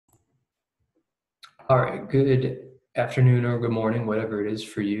All right, good afternoon or good morning, whatever it is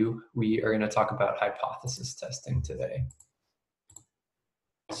for you. We are going to talk about hypothesis testing today.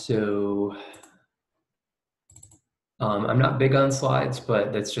 So I'm not big on slides,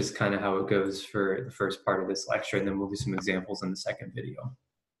 but that's just kind of how it goes for the first part of this lecture, and then we'll do some examples in the second video.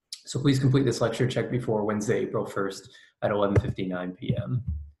 So please complete this lecture check before Wednesday, April 1st at 11:59 p.m.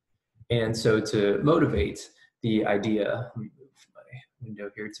 And so to motivate the idea, let me move my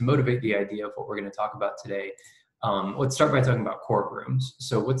window here, to motivate the idea of what we're going to talk about today, let's start by talking about courtrooms.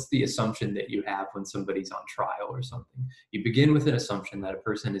 So what's the assumption that you have when somebody's on trial or something? You begin with an assumption that a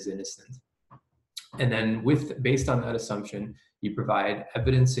person is innocent. And then based on that assumption, you provide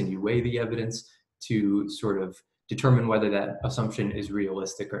evidence and you weigh the evidence to sort of determine whether that assumption is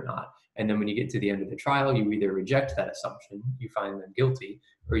realistic or not. And then when you get to the end of the trial, you either reject that assumption, you find them guilty,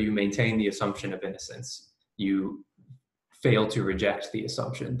 or you maintain the assumption of innocence. You fail to reject the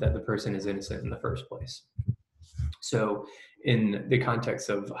assumption that the person is innocent in the first place. So in the context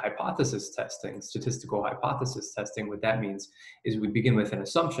of hypothesis testing, statistical hypothesis testing, what that means is we begin with an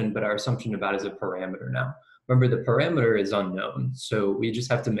assumption, but our assumption about is a parameter now. Remember, the parameter is unknown, so we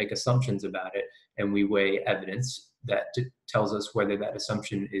just have to make assumptions about it, and we weigh evidence that tells us whether that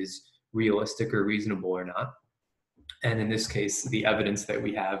assumption is realistic or reasonable or not. And in this case, the evidence that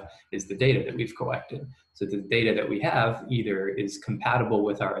we have is the data that we've collected. So the data that we have either is compatible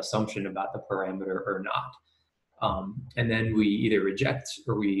with our assumption about the parameter or not. And then we either reject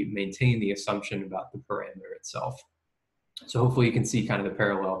or we maintain the assumption about the parameter itself. So hopefully you can see kind of the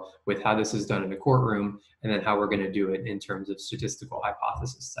parallel with how this is done in a courtroom and then how we're going to do it in terms of statistical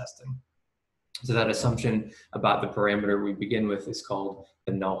hypothesis testing. So that assumption about the parameter we begin with is called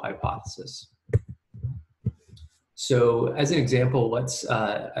the null hypothesis. So as an example,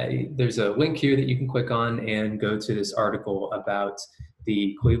 there's a link here that you can click on and go to this article about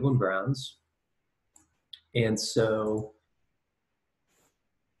the Cleveland Browns. And so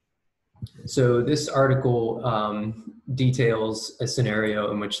this article details a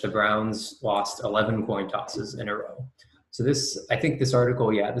scenario in which the Browns lost 11 coin tosses in a row. So I think this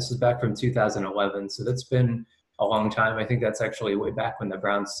article, this is back from 2011. So that's been a long time. I think that's actually way back when the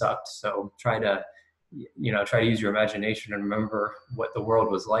Browns sucked. So try to use your imagination and remember what the world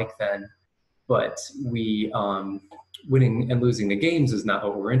was like then. But winning and losing the games is not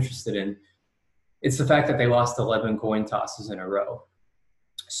what we're interested in. It's the fact that they lost 11 coin tosses in a row.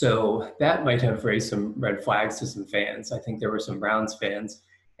 So that might have raised some red flags to some fans. I think there were some Browns fans,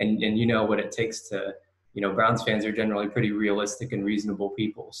 and you know what it takes to, Browns fans are generally pretty realistic and reasonable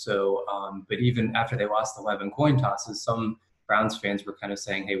people. So, but even after they lost 11 coin tosses, some Browns fans were kind of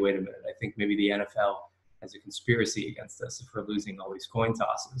saying, hey, wait a minute, I think maybe the NFL has a conspiracy against us if we're losing all these coin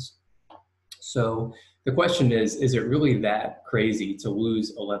tosses. So the question is it really that crazy to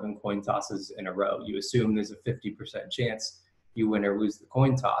lose 11 coin tosses in a row? You assume there's a 50% chance you win or lose the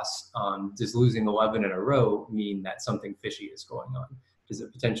coin toss. Does losing 11 in a row mean that something fishy is going on? Does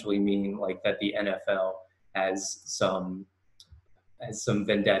it potentially mean like that the NFL has some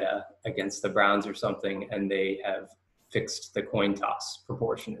vendetta against the Browns or something, and they have fixed the coin toss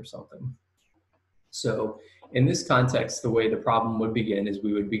proportion or something? So in this context, the way the problem would begin is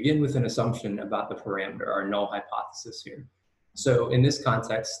we would begin with an assumption about the parameter, our null hypothesis here. So in this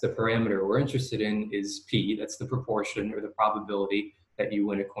context, the parameter we're interested in is P, that's the proportion or the probability that you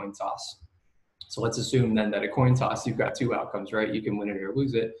win a coin toss. So let's assume then that a coin toss, you've got two outcomes, right? You can win it or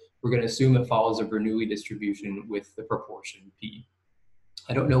lose it. We're going to assume it follows a Bernoulli distribution with the proportion P.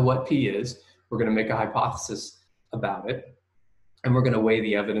 I don't know what P is. We're going to make a hypothesis about it. And we're going to weigh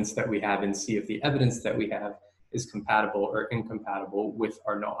the evidence that we have and see if the evidence that we have is compatible or incompatible with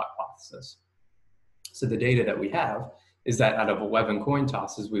our null hypothesis. So the data that we have is that out of 11 coin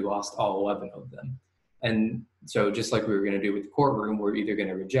tosses, we lost all 11 of them. And so just like we were going to do with the courtroom, we're either going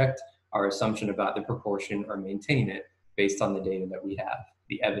to reject our assumption about the proportion or maintain it based on the data that we have,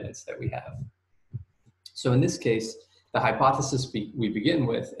 the evidence that we have. So in this case, the hypothesis we begin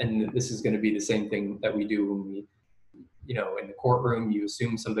with, and this is going to be the same thing that we do when we in the courtroom, you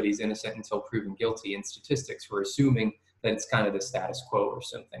assume somebody's innocent until proven guilty. In statistics, we're assuming that it's kind of the status quo or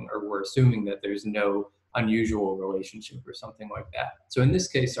something, or we're assuming that there's no unusual relationship or something like that. So in this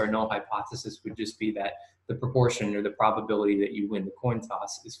case, our null hypothesis would just be that the proportion or the probability that you win the coin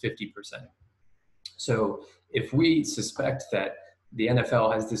toss is 50%. So if we suspect that the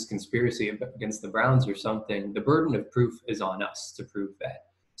NFL has this conspiracy against the Browns or something, the burden of proof is on us to prove that.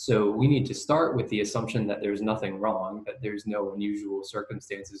 So we need to start with the assumption that there's nothing wrong, that there's no unusual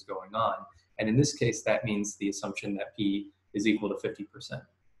circumstances going on. And in this case, that means the assumption that P is equal to 50%.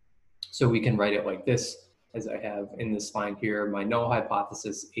 So we can write it like this. as I have in this line here, my null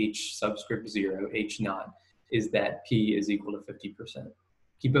hypothesis H subscript 0, H naught, is that P is equal to 50%.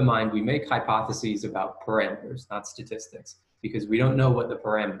 Keep in mind, we make hypotheses about parameters, not statistics, because we don't know what the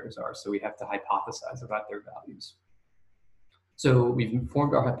parameters are, so we have to hypothesize about their values. So we've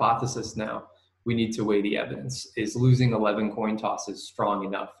formed our hypothesis now. We need to weigh the evidence. Is losing 11 coin tosses strong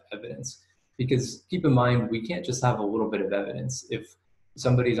enough evidence? Because keep in mind, we can't just have a little bit of evidence. If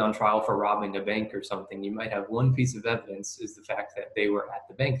somebody's on trial for robbing a bank or something, you might have one piece of evidence is the fact that they were at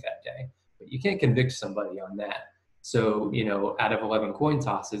the bank that day, but you can't convict somebody on that. So, you know, out of 11 coin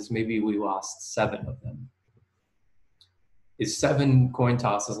tosses, maybe we lost 7 of them. Is 7 coin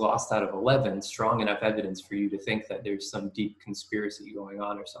tosses lost out of 11 strong enough evidence for you to think that there's some deep conspiracy going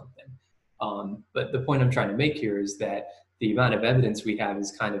on or something? But the point I'm trying to make here is that the amount of evidence we have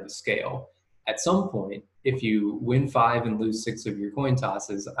is kind of a scale. At some point, if you win 5 and lose 6 of your coin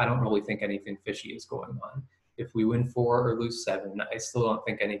tosses, I don't really think anything fishy is going on. If we win 4 or lose 7, I still don't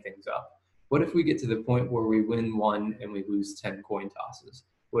think anything's up. What if we get to the point where we win 1 and we lose 10 coin tosses?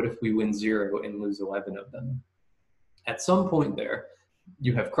 What if we win 0 and lose 11 of them? At some point there,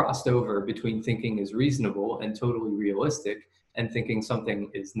 you have crossed over between thinking is reasonable and totally realistic and thinking something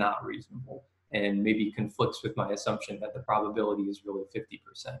is not reasonable and maybe conflicts with my assumption that the probability is really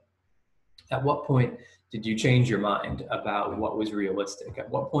 50%. At what point did you change your mind about what was realistic? At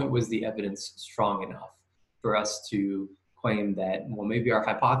what point was the evidence strong enough for us to claim that, well, maybe our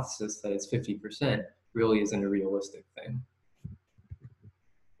hypothesis that it's 50% really isn't a realistic thing?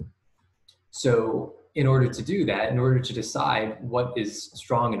 So in order to do that, in order to decide what is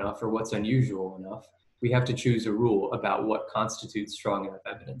strong enough or what's unusual enough, we have to choose a rule about what constitutes strong enough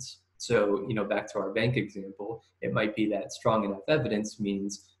evidence. So, you know, back to our bank example, it might be that strong enough evidence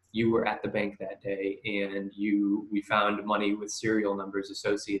means you were at the bank that day and we found money with serial numbers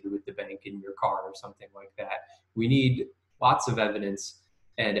associated with the bank in your car or something like that. We need lots of evidence,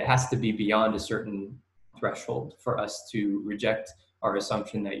 and it has to be beyond a certain threshold for us to reject our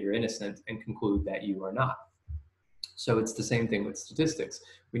assumption that you're innocent and conclude that you are not. So it's the same thing with statistics.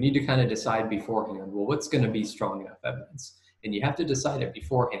 We need to kind of decide beforehand, well, what's going to be strong enough evidence? And you have to decide it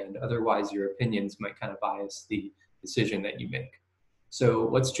beforehand, otherwise your opinions might kind of bias the decision that you make. So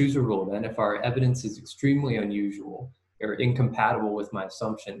let's choose a rule then. If our evidence is extremely unusual or incompatible with my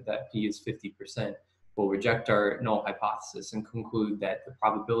assumption that P is 50%, we'll reject our null hypothesis and conclude that the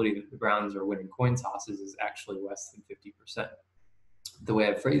probability that the Browns are winning coin tosses is actually less than 50%. The way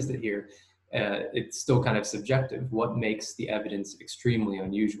I've phrased it here, it's still kind of subjective. What makes the evidence extremely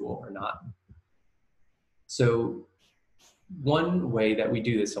unusual or not? So one way that we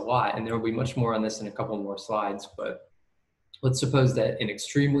do this a lot, and there will be much more on this in a couple more slides, but let's suppose that an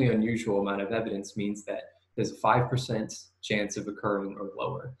extremely unusual amount of evidence means that there's a 5% chance of occurring or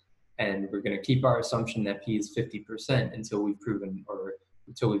lower. And we're going to keep our assumption that P is 50% until we've proven or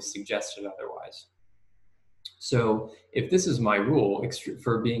until we've suggested otherwise. So if this is my rule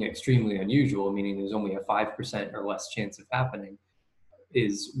for being extremely unusual, meaning there's only a 5% or less chance of happening,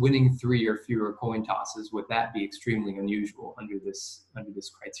 is winning 3 or fewer coin tosses, would that be extremely unusual under this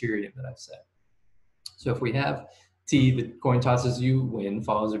criterion that I've set? So if we have T, the coin tosses you win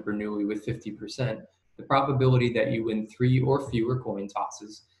follows a Bernoulli with 50%, the probability that you win 3 or fewer coin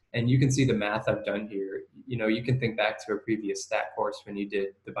tosses, and you can see the math I've done here. You know, you can think back to a previous stat course when you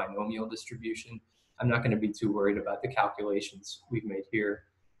did the binomial distribution. I'm not going to be too worried about the calculations we've made here,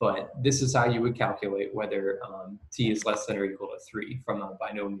 but this is how you would calculate whether T is less than or equal to 3 from a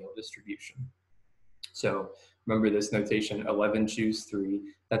binomial distribution. So remember this notation, 11 choose 3.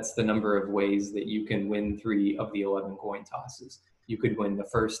 That's the number of ways that you can win 3 of the 11 coin tosses. You could win the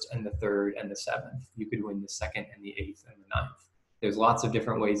 1st and the 3rd and the 7th. You could win the 2nd and the 8th and the 9th. There's lots of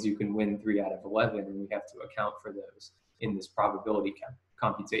different ways you can win 3 out of 11, and we have to account for those in this probability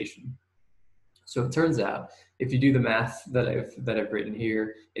computation. So it turns out, if you do the math that I've written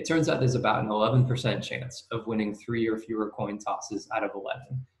here, it turns out there's about an 11% chance of winning 3 or fewer coin tosses out of 11.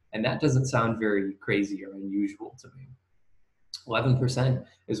 And that doesn't sound very crazy or unusual to me. 11%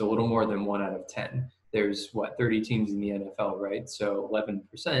 is a little more than 1 out of 10. There's, 30 teams in the NFL, right? So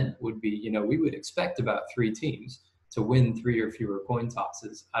 11% would be, you know, we would expect about 3 teams to win 3 or fewer coin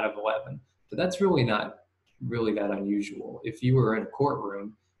tosses out of 11. But that's really not really that unusual. If you were in a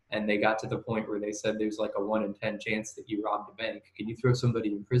courtroom and they got to the point where they said there's like a 1 in 10 chance that you robbed a bank, can you throw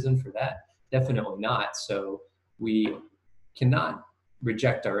somebody in prison for that? Definitely not. So we cannot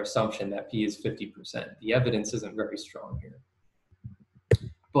reject our assumption that P is 50%. The evidence isn't very strong here.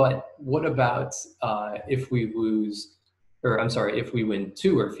 But what about if we win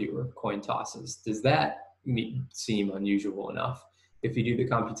 2 or fewer coin tosses? Does that seem unusual enough? If you do the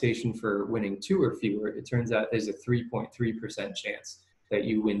computation for winning 2 or fewer, it turns out there's a 3.3% chance that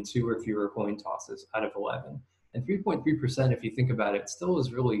you win 2 or fewer coin tosses out of 11. And 3.3%, if you think about it, still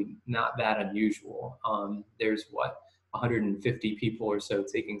is really not that unusual. There's what, 150 people or so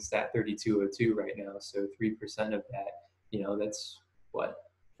taking stat 3202 right now. So 3% of that, you know, that's what,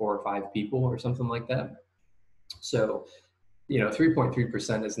 4 or 5 people or something like that. So, you know,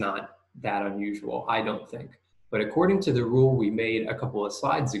 3.3% is not that unusual, I don't think. But according to the rule we made a couple of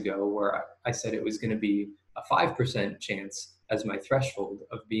slides ago, where I said it was going to be a 5% chance as my threshold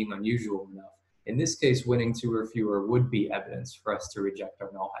of being unusual enough, in this case, winning 2 or fewer would be evidence for us to reject our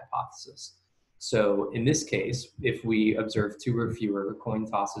null hypothesis. So in this case, if we observe 2 or fewer coin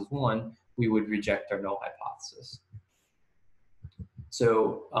tosses won, we would reject our null hypothesis.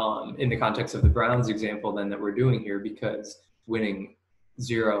 So in the context of the Browns example then that we're doing here, because winning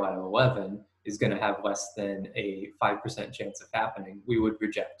 0 out of 11 is going to have less than a 5% chance of happening, we would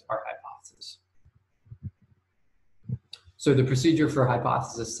reject our hypothesis. So the procedure for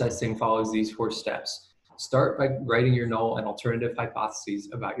hypothesis testing follows these 4 steps. Start by writing your null and alternative hypotheses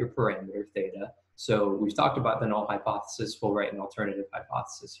about your parameter theta. So we've talked about the null hypothesis. We'll write an alternative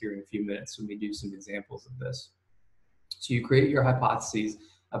hypothesis here in a few minutes when we do some examples of this. So you create your hypotheses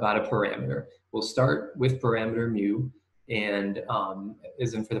about a parameter. We'll start with parameter mu, and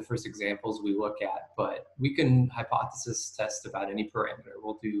isn't for the first examples we look at, but we can hypothesis test about any parameter.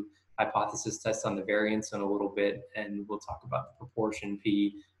 We'll do hypothesis tests on the variance in a little bit, and we'll talk about the proportion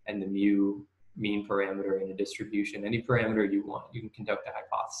P and the mu mean parameter in a distribution. Any parameter you want, you can conduct a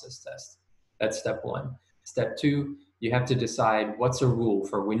hypothesis test. That's step 1. Step 2, you have to decide what's a rule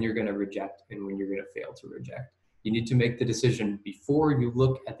for when you're going to reject and when you're going to fail to reject. You need to make the decision before you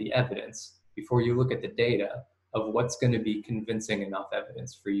look at the evidence, before you look at the data, of what's going to be convincing enough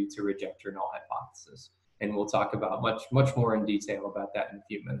evidence for you to reject your null hypothesis. And we'll talk about much more in detail about that in a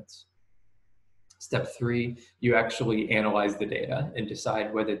few minutes. Step 3, you actually analyze the data and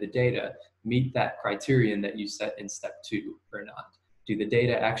decide whether the data meet that criterion that you set in step 2 or not. Do the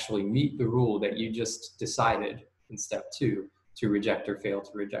data actually meet the rule that you just decided in step 2 to reject or fail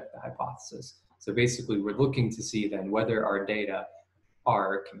to reject the hypothesis? So basically, we're looking to see then whether our data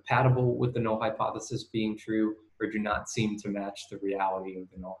are compatible with the null hypothesis being true or do not seem to match the reality of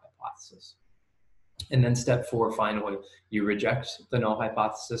the null hypothesis. And then step 4, finally, you reject the null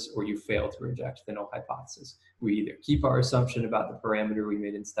hypothesis or you fail to reject the null hypothesis. We either keep our assumption about the parameter we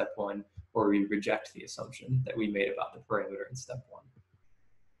made in step 1 or we reject the assumption that we made about the parameter in step 1.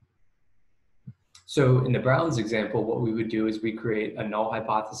 So in the Browns example, what we would do is we create a null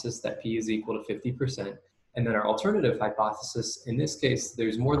hypothesis that P is equal to 50%. And then our alternative hypothesis, in this case,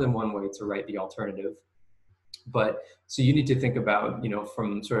 there's more than one way to write the alternative. But so you need to think about, you know,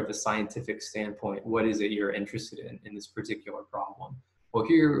 from sort of a scientific standpoint, what is it you're interested in this particular problem? Well,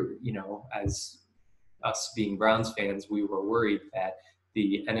 here, you know, as us being Browns fans, we were worried that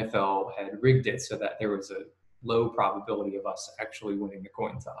the NFL had rigged it so that there was a low probability of us actually winning the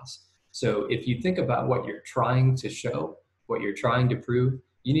coin toss. So if you think about what you're trying to show, what you're trying to prove,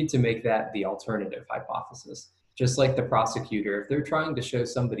 you need to make that the alternative hypothesis. Just like the prosecutor, if they're trying to show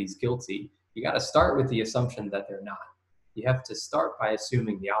somebody's guilty, you got to start with the assumption that they're not. You have to start by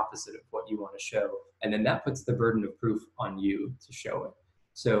assuming the opposite of what you want to show, and then that puts the burden of proof on you to show it.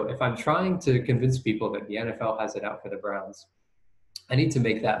 So if I'm trying to convince people that the NFL has it out for the Browns, I need to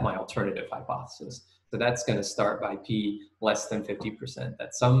make that my alternative hypothesis. So that's going to start by P less than 50%.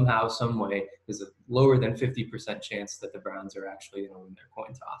 That somehow, some way, there's a lower than 50% chance that the Browns are actually going to win their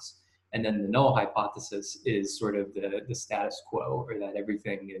coin toss. And then the null hypothesis is sort of the status quo, or that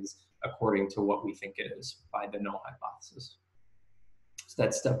everything is according to what we think it is by the null hypothesis. So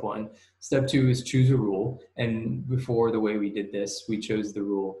that's step 1. Step 2 is choose a rule. And before, the way we did this, we chose the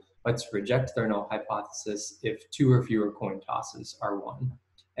rule, let's reject their null hypothesis if 2 or fewer coin tosses are won.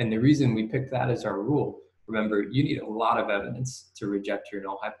 And the reason we picked that as our rule, remember, you need a lot of evidence to reject your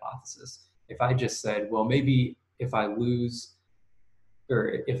null hypothesis. If I just said, well, maybe if I lose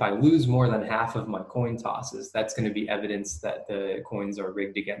more than half of my coin tosses, that's going to be evidence that the coins are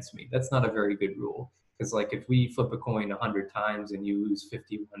rigged against me. That's not a very good rule, because like if we flip a coin 100 times and you lose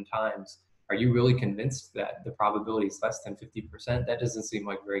 51 times, are you really convinced that the probability is less than 50%? That doesn't seem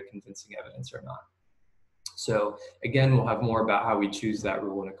like very convincing evidence or not. So again, we'll have more about how we choose that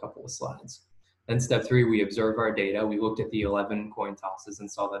rule in a couple of slides. Then step 3, we observe our data. We looked at the 11 coin tosses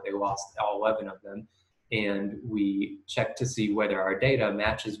and saw that they lost all 11 of them. And we checked to see whether our data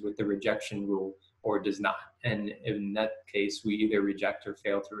matches with the rejection rule or does not. And in that case, we either reject or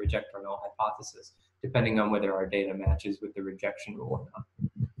fail to reject our null hypothesis, depending on whether our data matches with the rejection rule or not.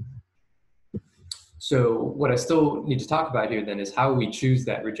 So what I still need to talk about here then is how we choose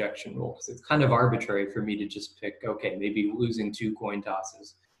that rejection rule, because it's kind of arbitrary for me to just pick, okay, maybe losing 2 coin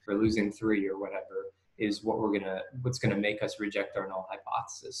tosses or losing 3 or whatever is what's gonna make us reject our null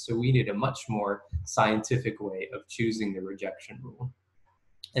hypothesis. So we need a much more scientific way of choosing the rejection rule.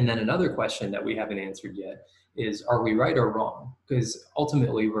 And then another question that we haven't answered yet is, are we right or wrong? Because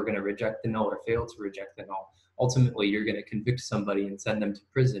ultimately we're going to reject the null or fail to reject the null. Ultimately, you're going to convict somebody and send them to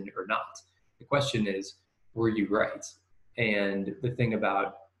prison or not. The question is, were you right? And the thing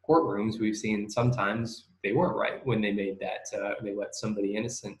about courtrooms, we've seen sometimes they weren't right when they made that, they let somebody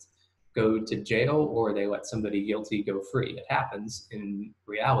innocent go to jail or they let somebody guilty go free. It happens in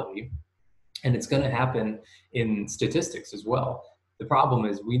reality, and it's going to happen in statistics as well. The problem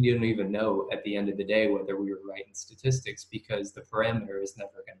is we didn't even know at the end of the day whether we were right in statistics, because the parameter is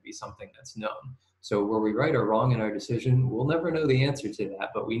never going to be something that's known. So were we right or wrong in our decision? We'll never know the answer to that,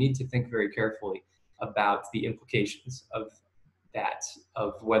 but we need to think very carefully about the implications of that,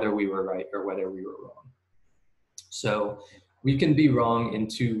 of whether we were right or whether we were wrong. So we can be wrong in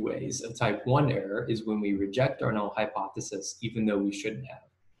 2 ways. A type 1 error is when we reject our null hypothesis even though we shouldn't have.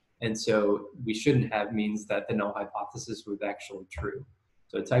 And so we shouldn't have means that the null hypothesis was actually true.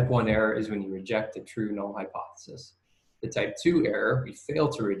 So a type 1 error is when you reject a true null hypothesis. The type 2 error, we fail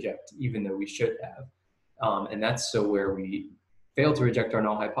to reject even though we should have. And that's so where we fail to reject our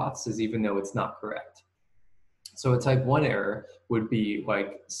null hypothesis even though it's not correct. So a type 1 error would be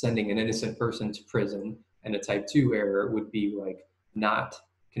like sending an innocent person to prison, and a type 2 error would be like not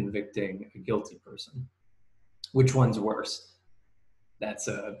convicting a guilty person. Which one's worse? That's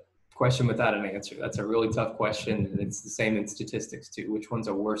a question without an answer. That's a really tough question, and it's the same in statistics too. Which one's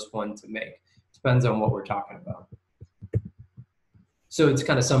a worse one to make? Depends on what we're talking about. So to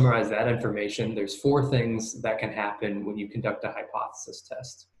kind of summarize that information, there's 4 things that can happen when you conduct a hypothesis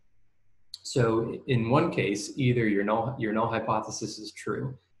test. So in one case, either your null hypothesis is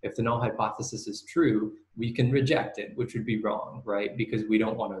true. If the null hypothesis is true, we can reject it, which would be wrong, right? Because we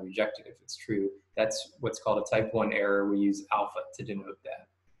don't want to reject it if it's true. That's what's called a type 1 error. We use alpha to denote that.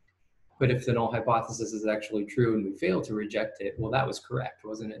 But if the null hypothesis is actually true and we fail to reject it, well, that was correct,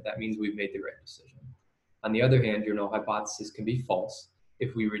 wasn't it? That means we've made the right decision. On the other hand, your null hypothesis can be false.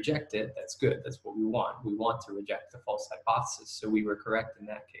 If we reject it, that's good. That's what we want. We want to reject the false hypothesis. So we were correct in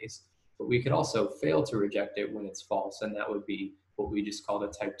that case. But we could also fail to reject it when it's false, and that would be what we just called a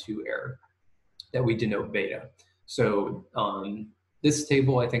type 2 error that we denote beta. So this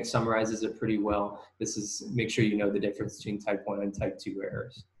table, I think, summarizes it pretty well. This is, make sure you know the difference between type 1 and type 2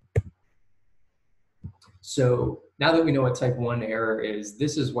 errors. So now that we know what type 1 error is,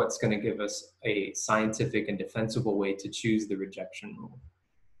 this is what's going to give us a scientific and defensible way to choose the rejection rule.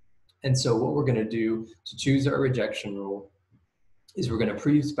 And so what we're going to do to choose our rejection rule is we're going to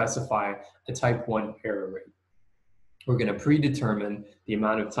pre-specify a type 1 error rate. We're going to predetermine the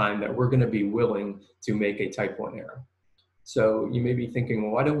amount of time that we're going to be willing to make a type 1 error. So you may be thinking,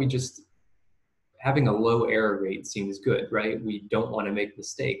 well, why don't we just, having a low error rate seems good, right? We don't want to make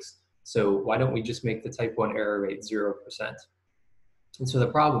mistakes. So why don't we just make the type 1 error rate 0%? And so the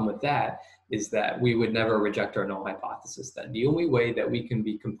problem with that is that we would never reject our null hypothesis then. The only way that we can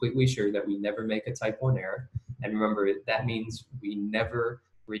be completely sure that we never make a type 1 error, and remember, that means we never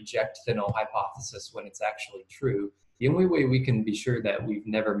reject the null hypothesis when it's actually true. The only way we can be sure that we've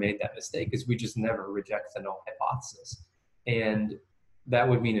never made that mistake is we just never reject the null hypothesis. And that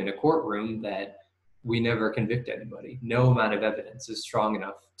would mean in a courtroom that we never convict anybody. No amount of evidence is strong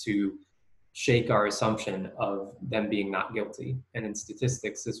enough to shake our assumption of them being not guilty. And in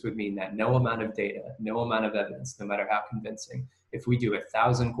statistics, this would mean that no amount of data, no amount of evidence, no matter how convincing, if we do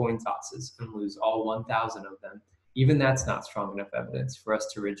 1,000 coin tosses and lose all 1,000 of them, even that's not strong enough evidence for us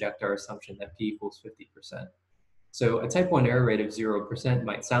to reject our assumption that P equals 50%. So a type 1 error rate of 0%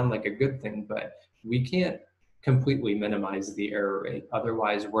 might sound like a good thing, but we can't completely minimize the error rate.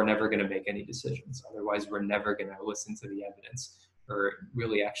 Otherwise, we're never going to make any decisions. Otherwise, we're never going to listen to the evidence or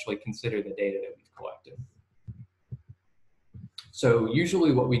really actually consider the data that we've collected. So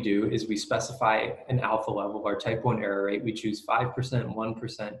usually what we do is we specify an alpha level, our type 1 error rate. We choose 5%,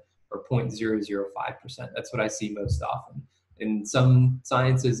 1%, or 0.005%. That's what I see most often. In some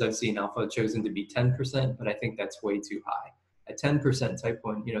sciences, I've seen alpha chosen to be 10%, but I think that's way too high. At 10% type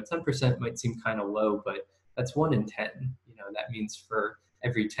 1, 10% might seem kind of low, but that's 1 in 10. That means for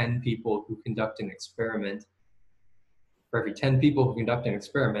every 10 people who conduct an experiment,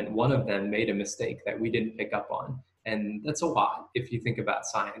 one of them made a mistake that we didn't pick up on. And that's a lot if you think about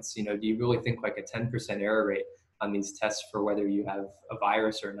science. Do you really think like a 10% error rate on these tests for whether you have a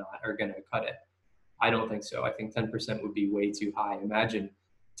virus or not are going to cut it? I don't think so. I think 10% would be way too high. Imagine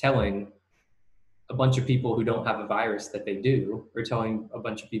telling a bunch of people who don't have a virus that they do, or telling a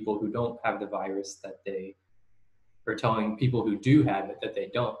bunch of people who don't have the virus that they, or telling people who do have it that they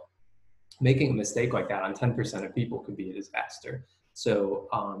don't. Making a mistake like that on 10% of people could be a disaster. So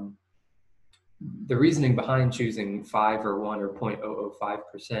the reasoning behind choosing 5 or 1 or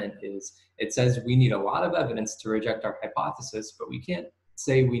 0.005% is it says we need a lot of evidence to reject our hypothesis, but we can't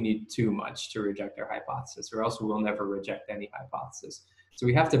say we need too much to reject our hypothesis, or else we'll never reject any hypothesis. So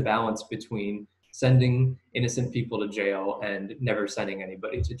we have to balance between sending innocent people to jail and never sending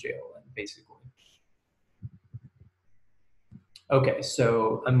anybody to jail, basically. Okay,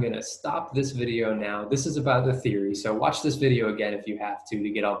 so I'm gonna stop this video now. This is about the theory, so watch this video again if you have to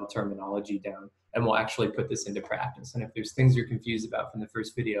get all the terminology down, and we'll actually put this into practice. And if there's things you're confused about from the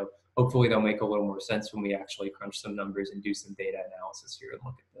first video, hopefully they'll make a little more sense when we actually crunch some numbers and do some data analysis here and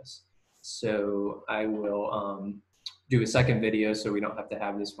look at this. So I will do a second video so we don't have to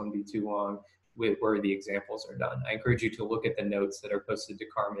have this one be too long where the examples are done. I encourage you to look at the notes that are posted to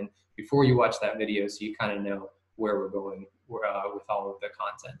Carmen before you watch that video so you kind of know where we're going with all of the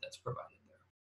content that's provided.